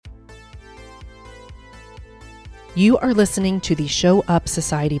You are listening to the Show Up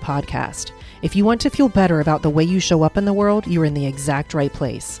Society podcast. If you want to feel better about the way you show up in the world, you're in the exact right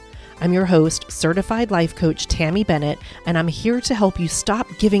place. I'm your host, certified life coach Tammy Bennett, and I'm here to help you stop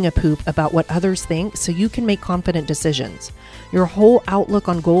giving a poop about what others think so you can make confident decisions. Your whole outlook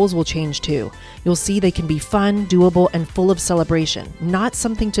on goals will change too. You'll see they can be fun, doable, and full of celebration, not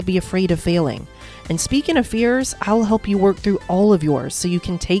something to be afraid of failing. And speaking of fears, I'll help you work through all of yours so you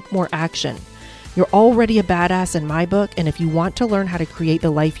can take more action. You're already a badass in my book, and if you want to learn how to create the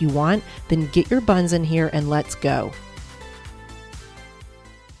life you want, then get your buns in here and let's go.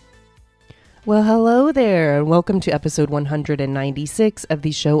 Well, hello there, and welcome to episode 196 of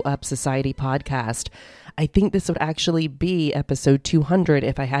the Show Up Society podcast. I think this would actually be episode 200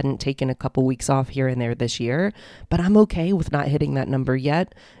 if I hadn't taken a couple weeks off here and there this year, but I'm okay with not hitting that number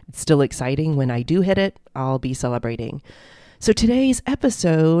yet. It's still exciting. When I do hit it, I'll be celebrating. So today's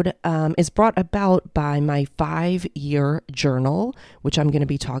episode is brought about by my 5-year journal, which I'm going to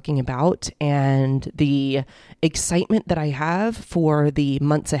be talking about, and the excitement that I have for the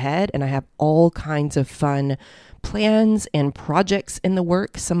months ahead. And I have all kinds of fun plans and projects in the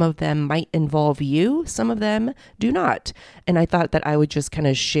works. Some of them might involve you, some of them do not. And I thought that I would just kind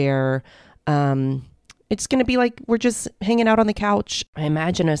of share. It's going to be like we're just hanging out on the couch. I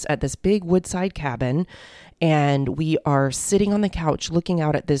imagine us at this big woodside cabin, and we are sitting on the couch looking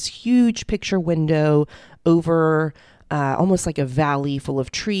out at this huge picture window over almost like a valley full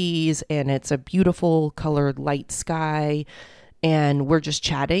of trees, and it's a beautiful colored light sky. And we're just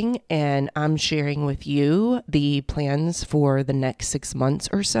chatting, and I'm sharing with you the plans for the next 6 months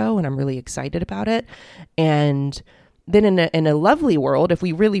or so, and I'm really excited about it. And then in a lovely world, if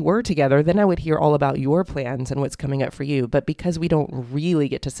we really were together, then I would hear all about your plans and what's coming up for you. But because we don't really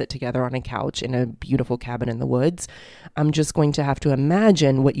get to sit together on a couch in a beautiful cabin in the woods, I'm just going to have to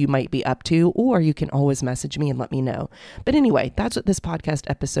imagine what you might be up to, or you can always message me and let me know. But anyway, that's what this podcast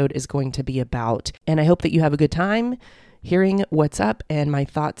episode is going to be about. And I hope that you have a good time hearing what's up and my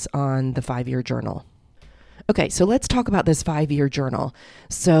thoughts on the 5-year journal. Okay, so let's talk about this 5-year journal.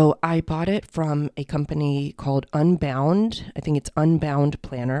 So I bought it from a company called Unbound. I think it's Unbound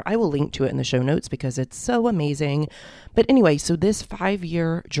Planner. I will link to it in the show notes because it's so amazing. But anyway, so this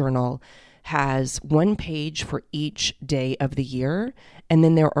 5-year journal has 1 page for each day of the year, and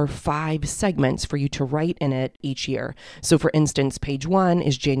then there are 5 segments for you to write in it each year. So for instance, page 1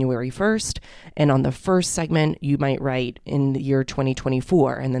 is January 1st, and on the first segment, you might write in the year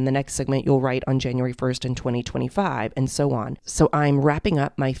 2024, and then the next segment you'll write on January 1st in 2025, and so on. So I'm wrapping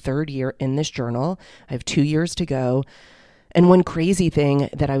up my 3rd year in this journal. I have 2 years to go. And one crazy thing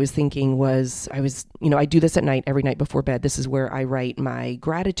that I was thinking was, I do this at night, every night before bed. This is where I write my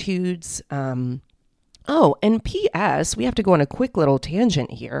gratitudes. And P.S., we have to go on a quick little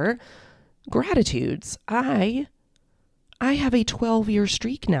tangent here. Gratitudes. I have a 12-year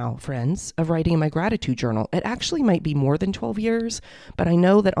streak now, friends, of writing in my gratitude journal. It actually might be more than 12 years, but I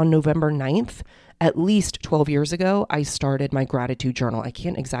know that on November 9th, at least 12 years ago, I started my gratitude journal. I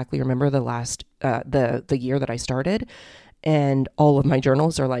can't exactly remember the last, the year that I started. And all of my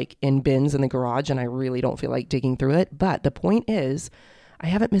journals are like in bins in the garage, and I really don't feel like digging through it. But the point is, I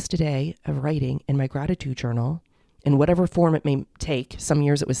haven't missed a day of writing in my gratitude journal in whatever form it may take. Some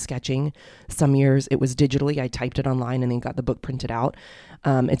years it was sketching. Some years it was digitally. I typed it online and then got the book printed out.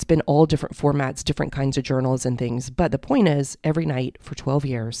 It's been all different formats, different kinds of journals and things. But the point is, every night for 12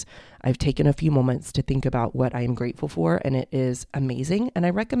 years, I've taken a few moments to think about what I am grateful for, and it is amazing. And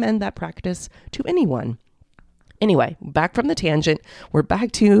I recommend that practice to anyone. Anyway, back from the tangent, we're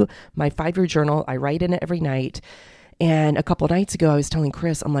back to my 5-year journal. I write in it every night. And a couple of nights ago, I was telling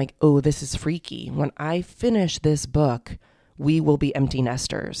Chris, I'm like, oh, this is freaky. When I finish this book, we will be empty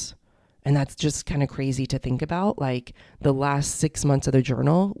nesters. And that's just kind of crazy to think about. Like the last 6 months of the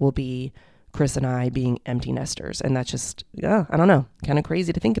journal will be Chris and I being empty nesters. And that's just, I don't know, kind of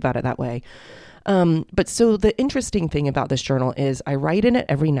crazy to think about it that way. But so the interesting thing about this journal is I write in it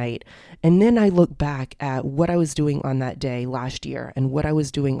every night, and then I look back at what I was doing on that day last year and what I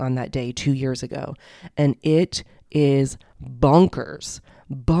was doing on that day 2 years ago. And it is bonkers,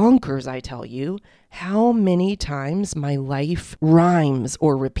 I tell you. how many times my life rhymes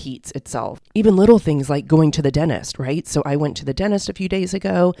or repeats itself. Even little things like going to the dentist, right? So I went to the dentist a few days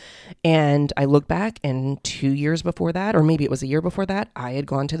ago and I look back and 2 years before that, or maybe it was a year before that, I had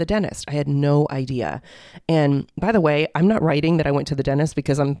gone to the dentist. I had no idea. And by the way, I'm not writing that I went to the dentist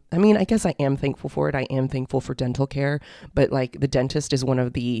because I guess I am thankful for it. I am thankful for dental care, but like the dentist is one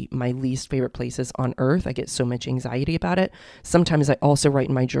of my least favorite places on earth. I get so much anxiety about it. Sometimes I also write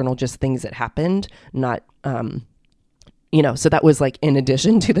in my journal just things that happened, not So that was like in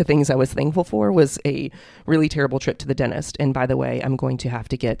addition to the things I was thankful for was a really terrible trip to the dentist. And by the way, I'm going to have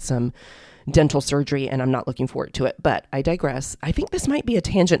to get some dental surgery and I'm not looking forward to it, but I digress. I think this might be a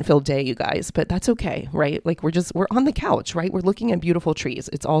tangent filled day, you guys, but that's okay, right? Like we're on the couch, right? We're looking at beautiful trees.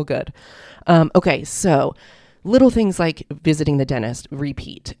 It's all good. Okay. So little things like visiting the dentist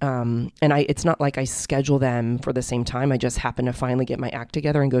repeat. It's not like I schedule them for the same time. I just happen to finally get my act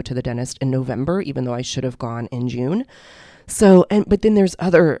together and go to the dentist in November, even though I should have gone in June. So, but then there's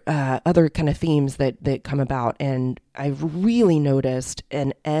other kind of themes that come about, and I've really noticed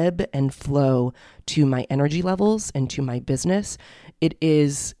an ebb and flow to my energy levels and to my business. It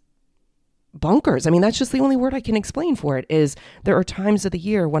is bonkers. I mean, that's just the only word I can explain for it. Is there are times of the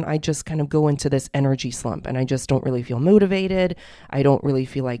year when I just kind of go into this energy slump and I just don't really feel motivated. I don't really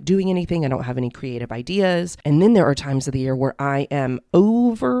feel like doing anything. I don't have any creative ideas. And then there are times of the year where I am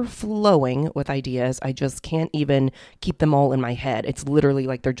overflowing with ideas. I just can't even keep them all in my head. It's literally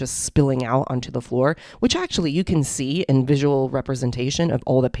like they're just spilling out onto the floor, which actually you can see in visual representation of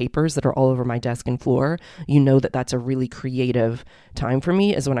all the papers that are all over my desk and floor. You know that that's a really creative time for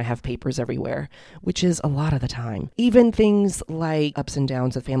me, is when I have papers everywhere, which is a lot of the time. Even things like ups and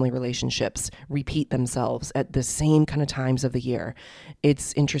downs of family relationships repeat themselves at the same kind of times of the year.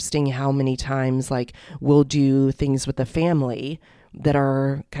 It's interesting how many times like we'll do things with the family that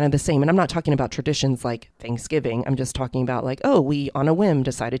are kind of the same. And I'm not talking about traditions like Thanksgiving. I'm just talking about like, oh, we on a whim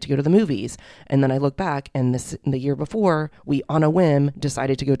decided to go to the movies. And then I look back and the year before, we on a whim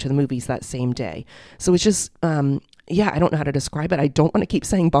decided to go to the movies that same day. So it's just, I don't know how to describe it. I don't want to keep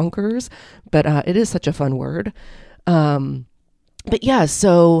saying bonkers, but it is such a fun word.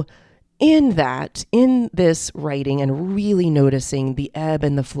 So in this writing and really noticing the ebb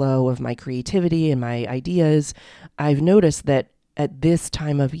and the flow of my creativity and my ideas, I've noticed that at this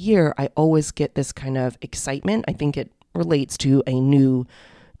time of year, I always get this kind of excitement. I think it relates to a new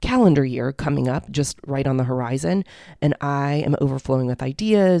calendar year coming up just right on the horizon. And I am overflowing with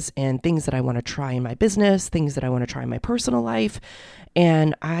ideas and things that I want to try in my business, things that I want to try in my personal life.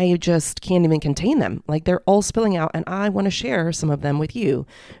 And I just can't even contain them. Like they're all spilling out and I want to share some of them with you.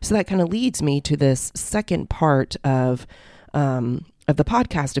 So that kind of leads me to this second part of the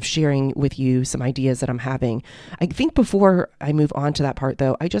podcast, of sharing with you some ideas that I'm having. I think before I move on to that part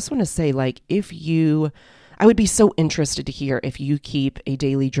though, I just want to say like, I would be so interested to hear if you keep a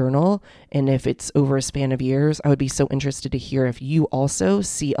daily journal and if it's over a span of years. I would be so interested to hear if you also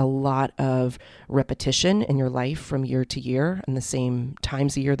see a lot of repetition in your life from year to year and the same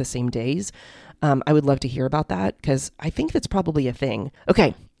times a year, the same days. I would love to hear about that because I think that's probably a thing.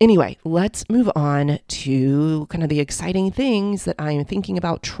 Okay. Anyway, let's move on to kind of the exciting things that I'm thinking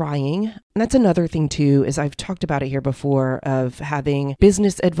about trying. And that's another thing too, is I've talked about it here before, of having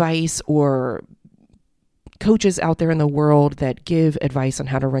business advice or coaches out there in the world that give advice on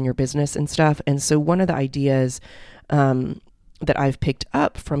how to run your business and stuff. And so one of the ideas that I've picked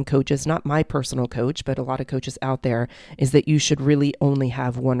up from coaches, not my personal coach, but a lot of coaches out there, is that you should really only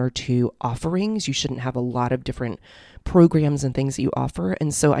have one or two offerings. You shouldn't have a lot of different programs and things that you offer.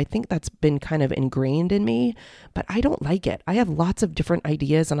 And so I think that's been kind of ingrained in me, but I don't like it. I have lots of different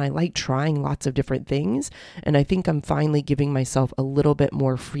ideas and I like trying lots of different things. And I think I'm finally giving myself a little bit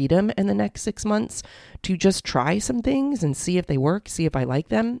more freedom in the next 6 months to just try some things and see if they work, see if I like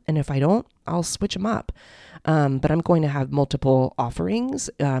them. And if I don't, I'll switch them up. But I'm going to have multiple offerings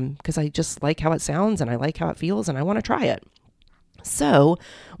because I just like how it sounds and I like how it feels and I want to try it. So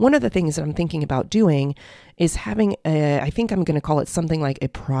one of the things that I'm thinking about doing is having I think I'm going to call it something like a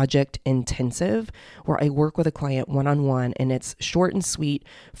project intensive, where I work with a client one-on-one and it's short and sweet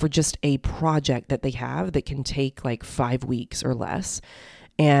for just a project that they have that can take like 5 weeks or less.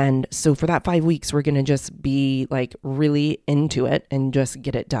 And so for that 5 weeks, we're going to just be like really into it and just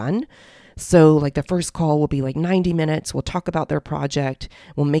get it done. So like the first call will be like 90 minutes. We'll talk about their project.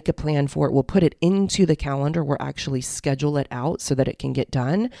 We'll make a plan for it. We'll put it into the calendar. We'll actually schedule it out so that it can get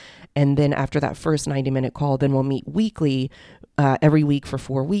done. And then after that first 90-minute call, then we'll meet weekly, every week for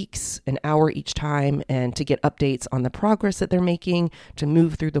 4 weeks, an hour each time, and to get updates on the progress that they're making, to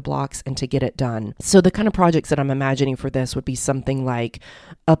move through the blocks and to get it done. So the kind of projects that I'm imagining for this would be something like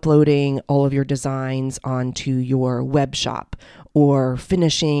uploading all of your designs onto your web shop, or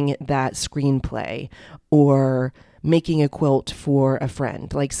finishing that screenplay, or making a quilt for a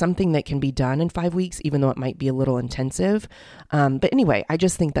friend, like something that can be done in 5 weeks, even though it might be a little intensive. But anyway, I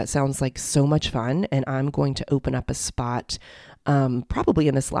just think that sounds like so much fun. And I'm going to open up a spot probably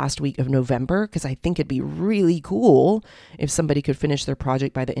in this last week of November, because I think it'd be really cool if somebody could finish their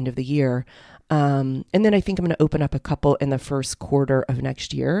project by the end of the year. And then I think I'm going to open up a couple in the first quarter of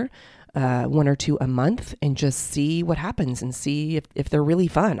next year. one or two a month, and just see what happens and see if they're really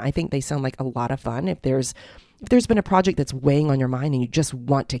fun. I think they sound like a lot of fun. If there's been a project that's weighing on your mind and you just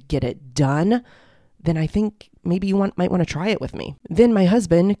want to get it done, then I think maybe you might want to try it with me. Then my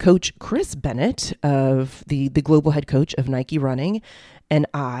husband, Coach Chris Bennett, of the global head coach of Nike Running, and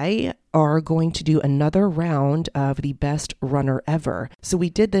I are going to do another round of the Best Runner Ever. So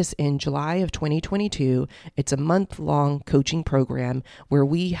we did this in July of 2022. It's a month-long coaching program where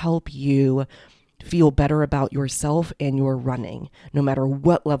we help you feel better about yourself and your running, no matter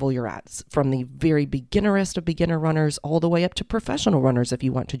what level you're at, from the very beginnerest of beginner runners all the way up to professional runners if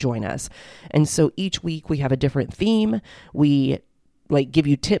you want to join us. And so each week we have a different theme. We give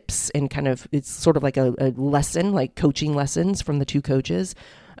you tips and it's sort of like a lesson, like coaching lessons from the two coaches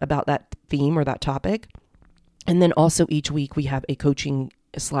about that theme or that topic. And then also each week we have a coaching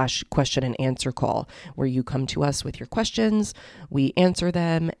 / question and answer call where you come to us with your questions, we answer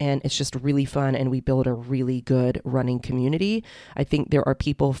them, and it's just really fun, and we build a really good running community. I think there are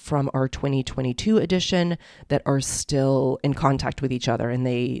people from our 2022 edition that are still in contact with each other, and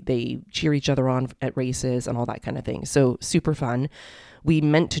they cheer each other on at races and all that kind of thing. So super fun. We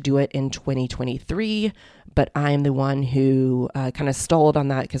meant to do it in 2023, but I'm the one who kind of stalled on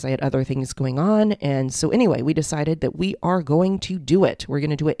that because I had other things going on. And so anyway, we decided that we are going to do it. We're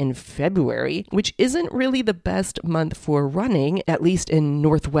going to do it in February, which isn't really the best month for running, at least in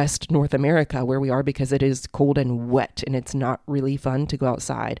Northwest North America where we are, because it is cold and wet and it's not really fun to go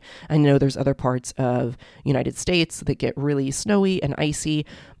outside. I know there's other parts of United States that get really snowy and icy,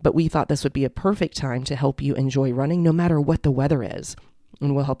 but we thought this would be a perfect time to help you enjoy running no matter what the weather is.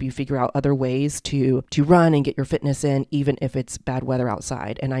 And we'll help you figure out other ways to run and get your fitness in, even if it's bad weather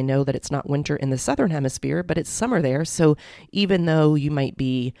outside. And I know that it's not winter in the Southern Hemisphere, but it's summer there. So even though you might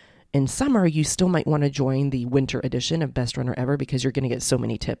be in summer, you still might want to join the winter edition of Best Runner Ever because you're going to get so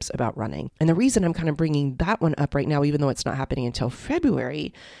many tips about running. And the reason I'm kind of bringing that one up right now, even though it's not happening until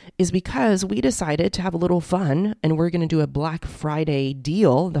February, is because we decided to have a little fun, and we're going to do a Black Friday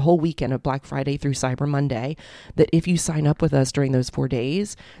deal the whole weekend of Black Friday through Cyber Monday, that if you sign up with us during those 4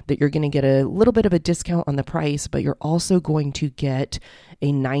 days, that you're going to get a little bit of a discount on the price, but you're also going to get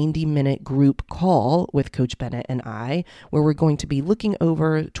a 90-minute group call with Coach Bennett and I, where we're going to be looking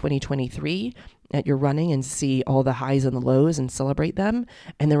over 2023 at your running and see all the highs and the lows and celebrate them.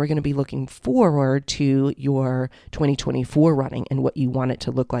 And then we're going to be looking forward to your 2024 running and what you want it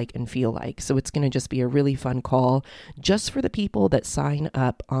to look like and feel like. So it's going to just be a really fun call just for the people that sign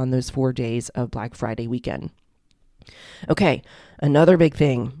up on those 4 days of Black Friday weekend. Okay, another big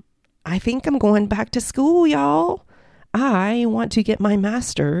thing. I think I'm going back to school, y'all. I want to get my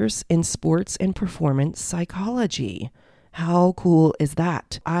master's in sports and performance psychology. How cool is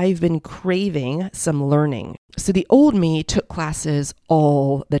that? I've been craving some learning. So the old me took classes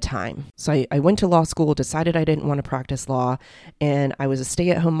all the time. So I went to law school, decided I didn't want to practice law, and I was a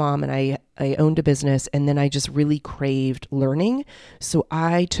stay-at-home mom, and I owned a business, and then I just really craved learning. So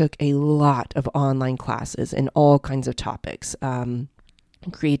I took a lot of online classes in all kinds of topics,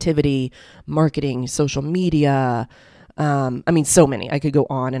 creativity, marketing, social media, so many. I could go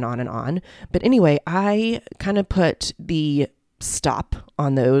on and on and on. But anyway, I kind of put the stop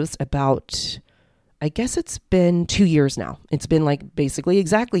on those about, I guess it's been 2 years now. It's been basically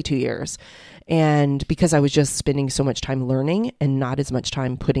exactly 2 years. And because I was just spending so much time learning and not as much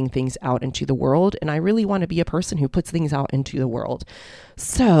time putting things out into the world. And I really want to be a person who puts things out into the world.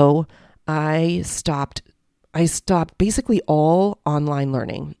 So I stopped basically all online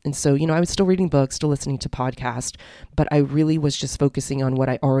learning. And so, I was still reading books, still listening to podcasts, but I really was just focusing on what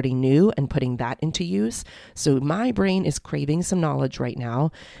I already knew and putting that into use. So my brain is craving some knowledge right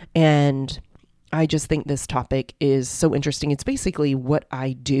now. And I just think this topic is so interesting. It's basically what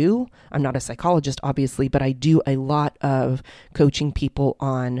I do. I'm not a psychologist, obviously, but I do a lot of coaching people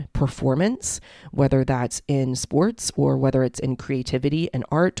on performance, whether that's in sports or whether it's in creativity and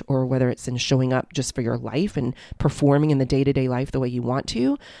art, or whether it's in showing up just for your life and performing in the day-to-day life the way you want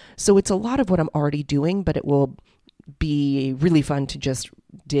to. So it's a lot of what I'm already doing, but it will be really fun to just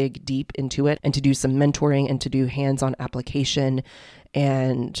dig deep into it and to do some mentoring and to do hands-on application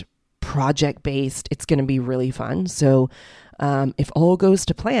and project-based. It's going to be really fun. So if all goes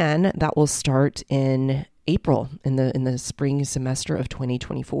to plan, that will start in April, in the spring semester of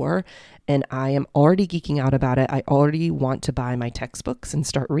 2024. And I am already geeking out about it. I already want to buy my textbooks and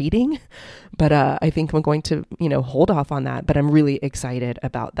start reading, but I think I'm going to, hold off on that. But I'm really excited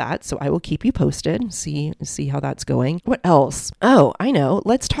about that. So I will keep you posted, see how that's going. What else? Oh, I know.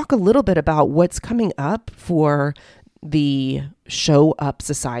 Let's talk a little bit about what's coming up for the Show Up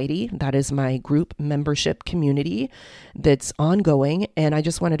Society. That is my group membership community that's ongoing. And I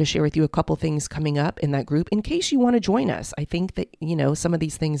just wanted to share with you a couple things coming up in that group in case you want to join us. I think that, some of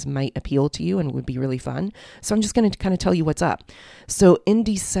these things might appeal to you and would be really fun. So I'm just going to kind of tell you what's up. So in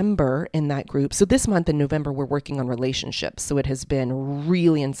December in that group, so this month in November, we're working on relationships. So it has been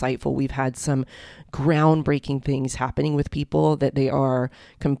really insightful. We've had some groundbreaking things happening with people that they are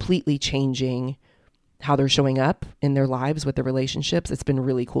completely changing how they're showing up in their lives with their relationships. It's been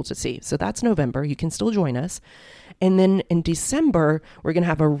really cool to see. So that's November. You can still join us. And then in December, we're going to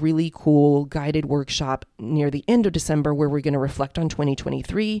have a really cool guided workshop near the end of December where we're going to reflect on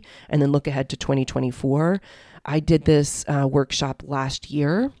 2023 and then look ahead to 2024. I did this workshop last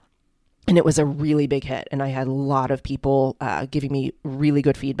year, and it was a really big hit. And I had a lot of people giving me really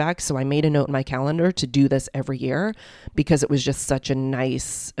good feedback. So I made a note in my calendar to do this every year because it was just such a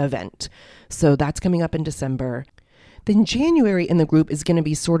nice event. So that's coming up in December. Then January in the group is going to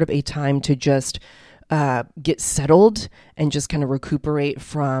be sort of a time to just get settled and just kind of recuperate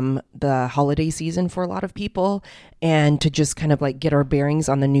from the holiday season for a lot of people and to just kind of like get our bearings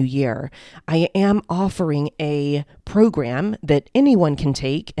on the new year. I am offering a program that anyone can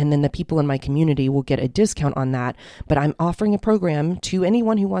take, and then the people in my community will get a discount on that. But I'm offering a program to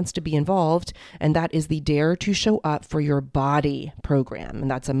anyone who wants to be involved, and that is the Dare to Show Up for Your Body program. And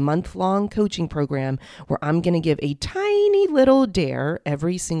that's a month-long coaching program where I'm going to give a tiny little dare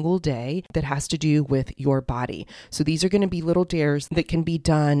every single day that has to do with your body. So these are going to be little dares that can be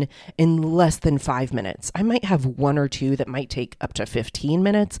done in less than 5 minutes. I might have one or two that might take up to 15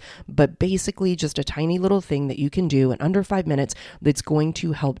 minutes, but basically just a tiny little thing that you can do in under 5 minutes that's going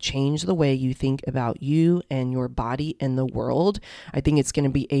to help change the way you think about you and your body and the world. I think it's going to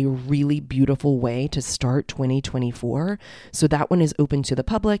be a really beautiful way to start 2024. So that one is open to the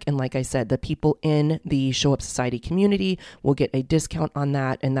public. And like I said, the people in the Show Up Society community will get a discount on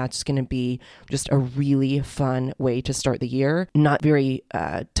that. And that's going to be just a really fun way to start the year. Not very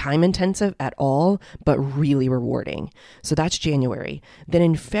time intensive at all, but really rewarding. So that's January. Then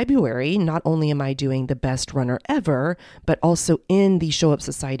in February, not only am I doing the best runner ever, but also in the Show Up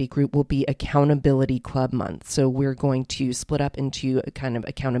Society group will be Accountability Club month. So we're going to split up into kind of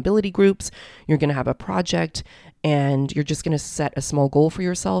accountability groups. You're going to have a project and you're just going to set a small goal for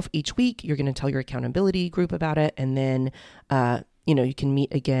yourself each week. You're going to tell your accountability group about it. And then, you can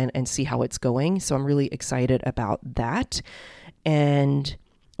meet again and see how it's going. So I'm really excited about that. And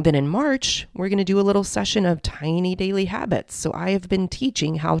then in March, we're going to do a little session of tiny daily habits. So I have been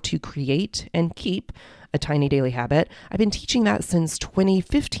teaching how to create and keep a tiny daily habit. I've been teaching that since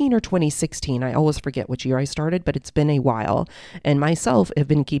 2015 or 2016. I always forget which year I started, but it's been a while. And myself have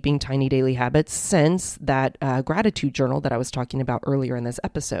been keeping tiny daily habits since that gratitude journal that I was talking about earlier in this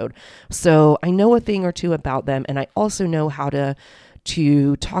episode. So I know a thing or two about them, and I also know how to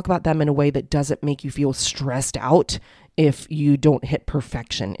talk about them in a way that doesn't make you feel stressed out if you don't hit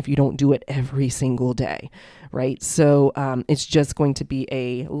perfection, if you don't do it every single day, right? So it's just going to be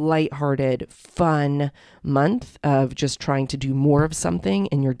a lighthearted, fun month of just trying to do more of something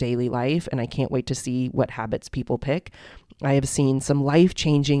in your daily life. And I can't wait to see what habits people pick. I have seen some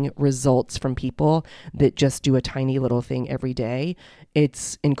life-changing results from people that just do a tiny little thing every day.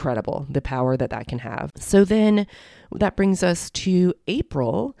 It's incredible, the power that can have. So then that brings us to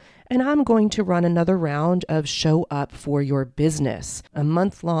April, and I'm going to run another round of Show Up for Your Business, a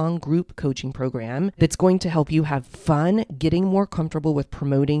month-long group coaching program that's going to help you have fun getting more comfortable with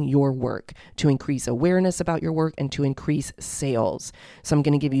promoting your work, to increase awareness about your work and to increase sales. So I'm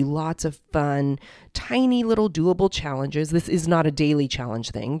going to give you lots of fun, tiny little doable challenges. This is not a daily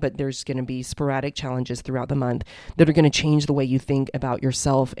challenge thing, but there's going to be sporadic challenges throughout the month that are going to change the way you think about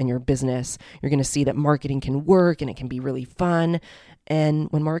yourself and your business. You're going to see that marketing can work and it can be really fun.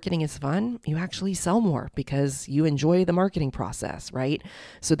 And when marketing is fun, you actually sell more because you enjoy the marketing process, right?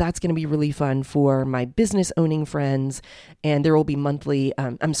 So that's going to be really fun for my business owning friends. And there will be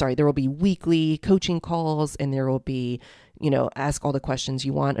there will be weekly coaching calls, and there will be, ask all the questions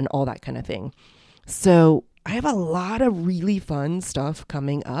you want and all that kind of thing. So I have a lot of really fun stuff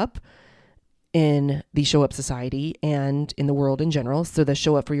coming up in the Show Up Society and in the world in general. So the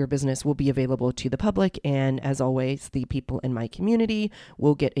Show Up for Your Business will be available to the public. And as always, the people in my community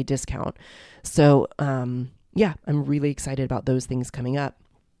will get a discount. So I'm really excited about those things coming up.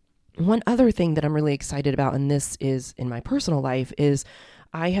 One other thing that I'm really excited about, and this is in my personal life, is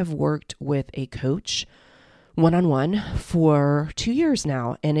I have worked with a coach one-on-one for 2 years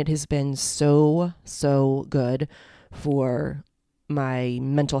now. And it has been so good for my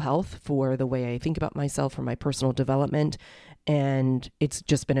mental health, for the way I think about myself, for my personal development. and it's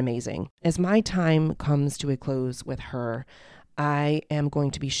just been amazing. As my time comes to a close with her, I am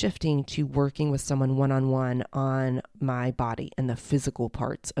going to be shifting to working with someone one-on-one on my body and the physical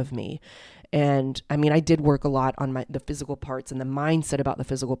parts of me. And I mean, I did work a lot on the physical parts and the mindset about the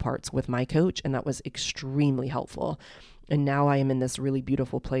physical parts with my coach, and that was extremely helpful. And now I am in this really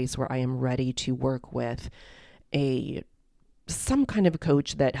beautiful place where I am ready to work with some kind of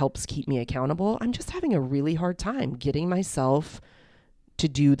coach that helps keep me accountable. I'm just having a really hard time getting myself to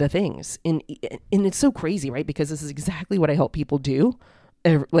do the things. And it's so crazy, right? Because this is exactly what I help people do.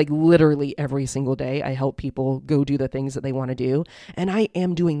 Like literally every single day, I help people go do the things that they want to do. And I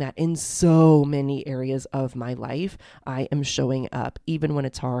am doing that in so many areas of my life. I am showing up even when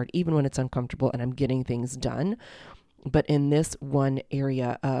it's hard, even when it's uncomfortable, and I'm getting things done. But in this one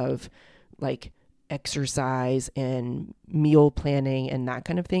area of like exercise and meal planning and that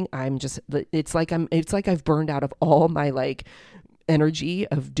kind of thing, it's like I've burned out of all my like energy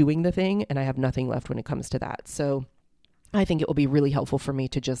of doing the thing, and I have nothing left when it comes to that. So I think it will be really helpful for me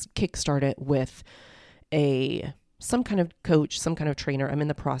to just kickstart it with some kind of coach, some kind of trainer. I'm in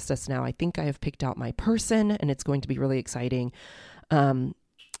the process now. I think I have picked out my person, and it's going to be really exciting.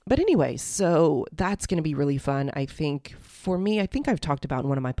 But anyway, so that's going to be really fun. I think for me, I think I've talked about in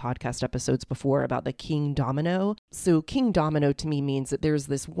one of my podcast episodes before about the King Domino. So King Domino to me means that there's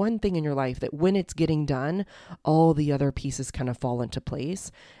this one thing in your life that when it's getting done, all the other pieces kind of fall into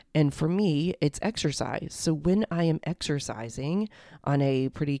place. And for me, it's exercise. So when I am exercising on a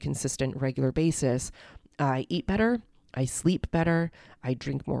pretty consistent, regular basis, I eat better, I sleep better, I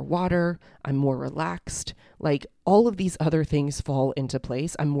drink more water, I'm more relaxed. Like all of these other things fall into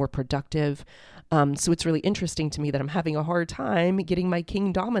place. I'm more productive. So it's really interesting to me that I'm having a hard time getting my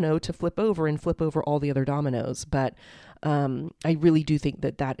King Domino to flip over all the other dominoes. But I really do think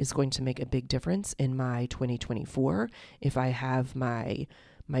that is going to make a big difference in my 2024 if I have my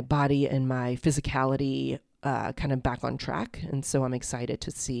body and my physicality kind of back on track. And so I'm excited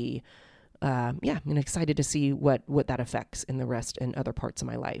to see I'm excited to see what that affects in the rest and other parts of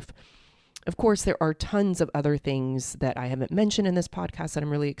my life. Of course, there are tons of other things that I haven't mentioned in this podcast that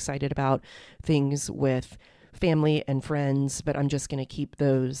I'm really excited about, things with family and friends, but I'm just going to keep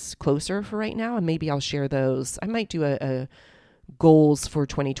those closer for right now. And maybe I'll share those. I might do a goals for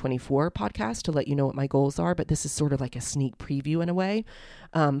 2024 podcast to let you know what my goals are, but this is sort of like a sneak preview in a way.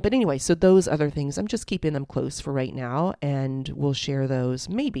 But anyway, so those other things, I'm just keeping them close for right now, and we'll share those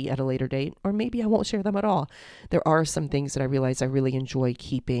maybe at a later date, or maybe I won't share them at all. There are some things that I realize I really enjoy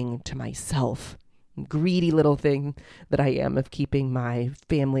keeping to myself. Greedy little thing that I am of keeping my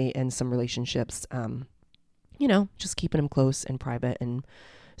family and some relationships, just keeping them close and private and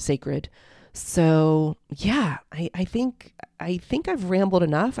sacred. So yeah, I think I've rambled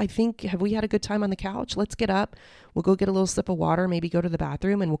enough. Have we had a good time on the couch? Let's get up. We'll go get a little sip of water, maybe go to the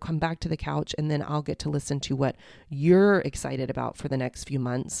bathroom, and we'll come back to the couch, and then I'll get to listen to what you're excited about for the next few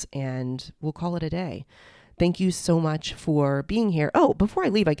months, and we'll call it a day. Thank you so much for being here. Oh, before I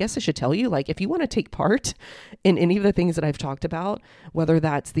leave, I guess I should tell you, like, if you want to take part in any of the things that I've talked about, whether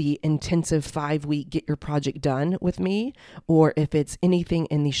that's the intensive 5-week Get Your Project Done with me, or if it's anything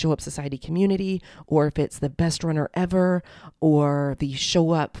in the Show Up Society community, or if it's the Best Runner Ever, or the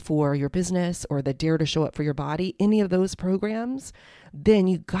Show Up for Your Business, or the Dare to Show Up for Your Body, any of those programs, then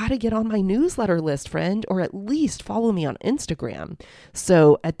you got to get on my newsletter list, friend, or at least follow me on Instagram.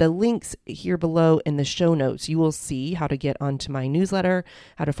 So at the links here below in the show notes, you will see how to get onto my newsletter,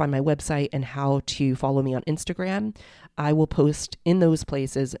 how to find my website, and how to follow me on Instagram. I will post in those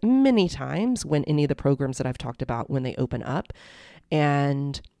places many times when any of the programs that I've talked about, when they open up.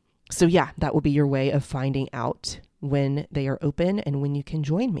 And so yeah, that will be your way of finding out when they are open and when you can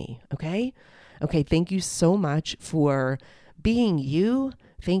join me. Okay, thank you so much for being you.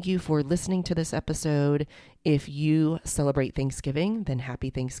 Thank you for listening to this episode. If you celebrate Thanksgiving, then happy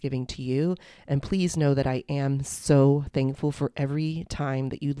Thanksgiving to you. And please know that I am so thankful for every time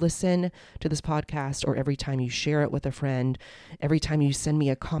that you listen to this podcast, or every time you share it with a friend, every time you send me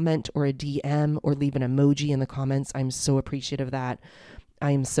a comment or a DM or leave an emoji in the comments. I'm so appreciative of that. I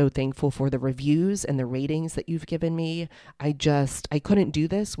am so thankful for the reviews and the ratings that you've given me. I couldn't do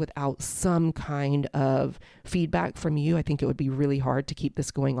this without some kind of feedback from you. I think it would be really hard to keep this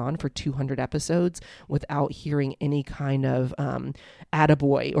going on for 200 episodes without hearing any kind of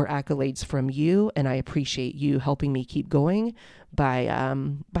attaboy or accolades from you. And I appreciate you helping me keep going by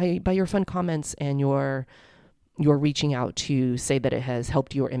your fun comments and your reaching out to say that it has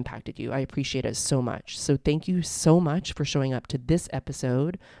helped you or impacted you. I appreciate it so much. So thank you so much for showing up to this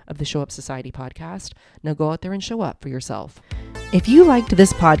episode of the Show Up Society podcast. Now go out there and show up for yourself. If you liked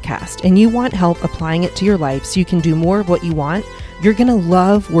this podcast and you want help applying it to your life so you can do more of what you want, you're going to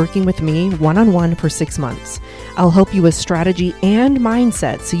love working with me one-on-one for 6 months. I'll help you with strategy and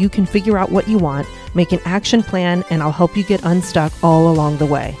mindset so you can figure out what you want, make an action plan, and I'll help you get unstuck all along the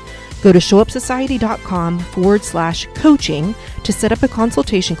way. Go to showupsociety.com/coaching to set up a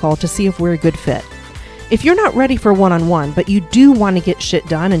consultation call to see if we're a good fit. If you're not ready for one-on-one, but you do want to get shit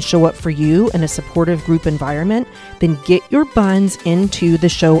done and show up for you in a supportive group environment, then get your buns into the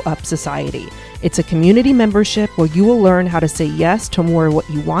Show Up Society. It's a community membership where you will learn how to say yes to more of what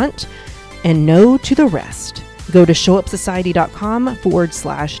you want and no to the rest. Go to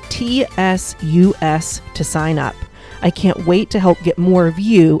showupsociety.com/TSUS to sign up. I can't wait to help get more of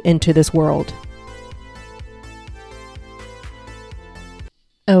you into this world.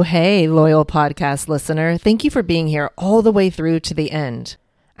 Oh, hey, loyal podcast listener. Thank you for being here all the way through to the end.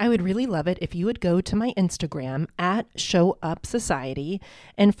 I would really love it if you would go to my Instagram @ShowUpSociety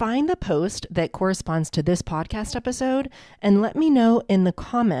and find the post that corresponds to this podcast episode and let me know in the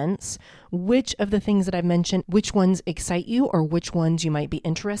comments which of the things that I've mentioned, which ones excite you or which ones you might be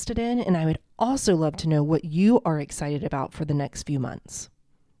interested in. And I would also love to know what you are excited about for the next few months.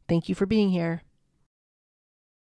 Thank you for being here.